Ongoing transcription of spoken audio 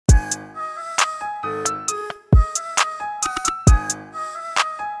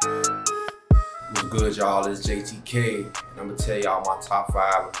good, y'all? It's JTK, and I'm gonna tell y'all my top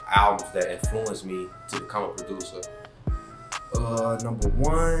 5 albums that influenced me to become a producer. Number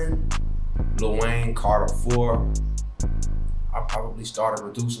 1, Lil Wayne, Carter 4. I probably started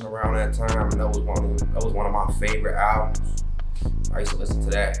producing around that time, and that was one of my favorite albums. I used to listen to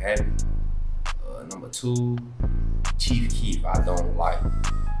that heavy. Number 2, Chief Keef, I Don't Like.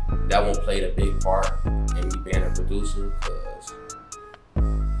 That one played a big part in me being a producer because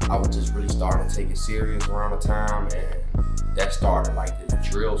I was just really starting to take it serious around the time, and that started like this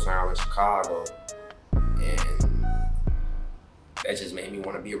drill sound in Chicago, and that just made me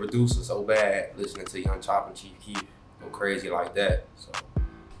want to be a producer so bad, listening to Young Chop and Chief Keef go crazy like that. So,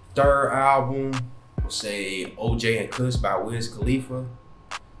 third album, I'll say OJ and Kush by Wiz Khalifa.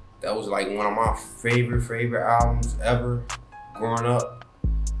 That was like one of my favorite albums ever growing up.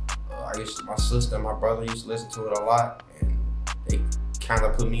 My sister and my brother used to listen to it a lot, and they kind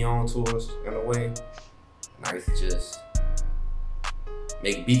of put me on to us in a way. And I used to just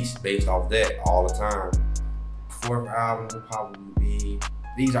make beats based off that all the time. Fourth album would probably be,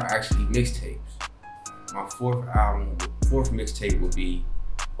 these are actually mixtapes. My fourth mixtape would be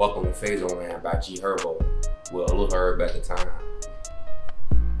Welcome to Phaserland by G Herbo, with Lil Herb at the time.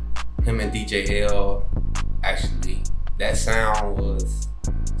 Him and DJ L, actually, that sound was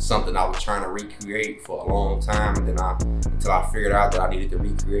something I was trying to recreate for a long time, and then until I figured out that I needed to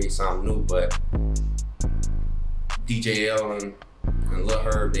recreate something new. But DJ L and Lil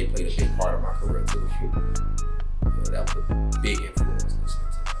Herb, they played a big part of my career too. So that was a big influence listening to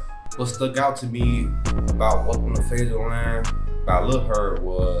that. What stuck out to me about Welcome to Phaserland by Lil Herb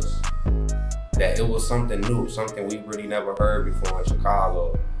was that it was something new, something we really never heard before in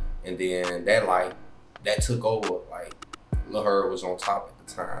Chicago. And then that took over. Like, Lil Herb was on top at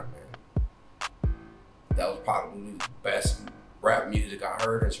the time, man. That was probably the best rap music I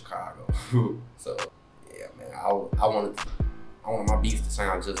heard in Chicago. So yeah, man, I wanted my beats to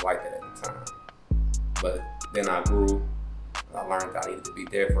sound just like that at the time. But then I grew, and I learned that I needed to be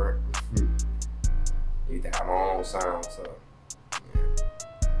different. I needed to have my own sound. So yeah.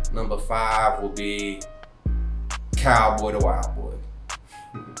 Number 5 will be Cowboy the Wild Boy.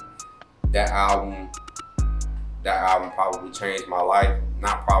 That album probably changed my life.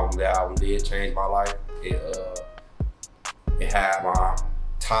 Not probably, that album did change my life. It had my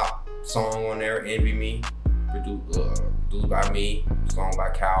top song on there, Envy Me, produced by me, song by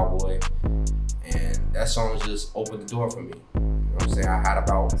Cowboy. And that song just opened the door for me. You know what I'm saying? I had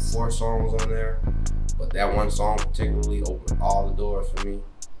about 4 songs on there, but that one song particularly opened all the doors for me.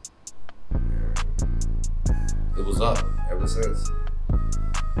 And it was up ever since.